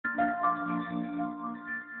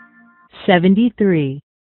73.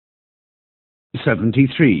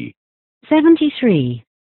 73. 73.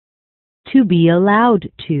 To be allowed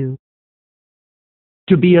to.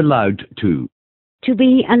 To be allowed to. To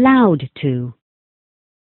be allowed to.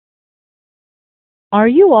 Are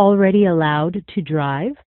you already allowed to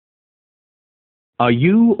drive? Are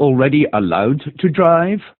you already allowed to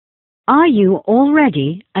drive? Are you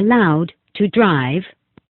already allowed to drive?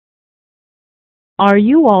 Are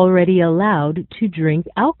you already allowed to drink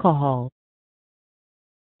alcohol?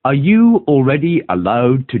 Are you already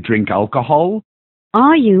allowed to drink alcohol?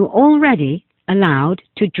 Are you already allowed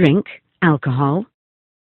to drink alcohol?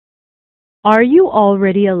 Are you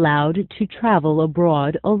already allowed to travel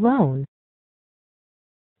abroad alone?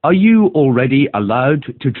 Are you already allowed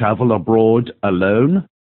to travel abroad alone?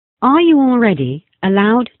 Are you already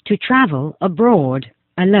allowed to travel abroad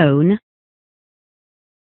alone?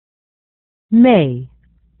 May.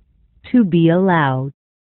 To be allowed.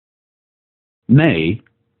 May.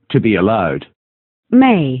 To be allowed.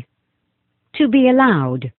 May. To be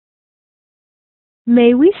allowed.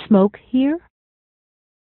 May we smoke here?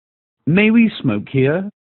 May we smoke here?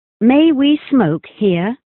 May we smoke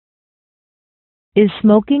here? Is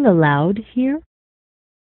smoking allowed here?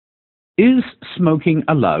 Is smoking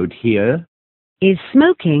allowed here? Is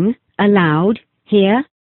smoking allowed here?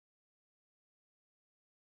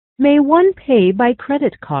 May one pay by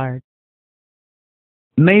credit card?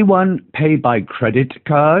 May one pay by credit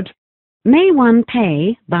card? May one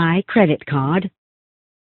pay by credit card?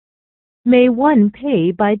 May one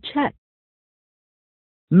pay by check?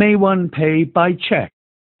 May one pay by check?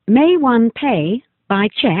 May one pay by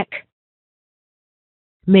check?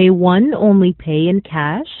 May one only pay in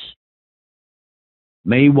cash?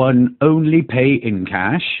 May one only pay in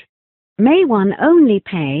cash? May one only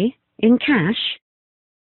pay in cash?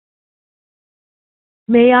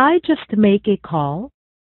 May I just make a call?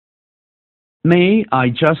 May I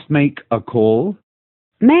just make a call?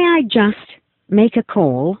 May I just make a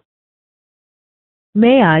call?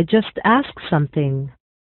 May I just ask something?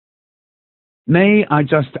 May I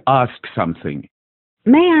just ask something?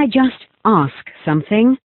 May I just ask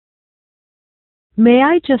something? May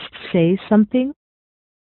I just say something?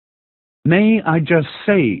 May I just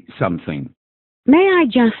say something? May I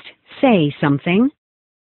just say something?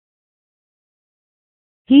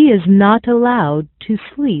 He is not allowed to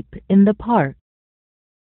sleep in the park.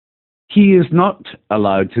 He is not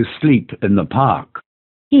allowed to sleep in the park.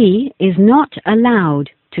 He is not allowed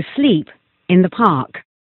to sleep in the park.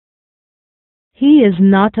 He is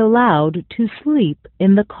not allowed to sleep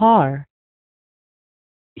in the car.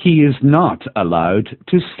 He is not allowed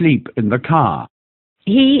to sleep in the car.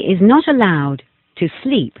 He is not allowed to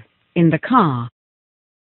sleep in the car.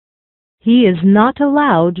 He is not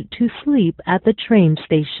allowed to sleep at the train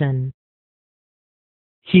station.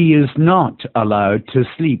 He is not allowed to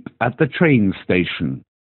sleep at the train station.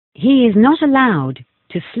 He is not allowed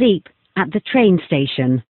to sleep at the train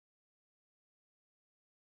station.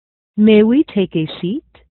 May we take a seat?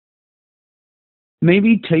 May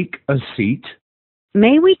we take a seat?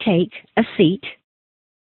 May we take a seat?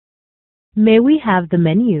 May we have the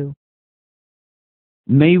menu?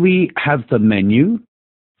 May we have the menu?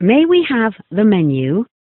 May we have the menu?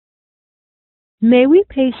 May we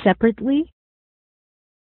pay separately?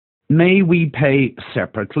 May we pay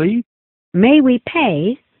separately? May we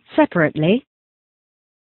pay separately?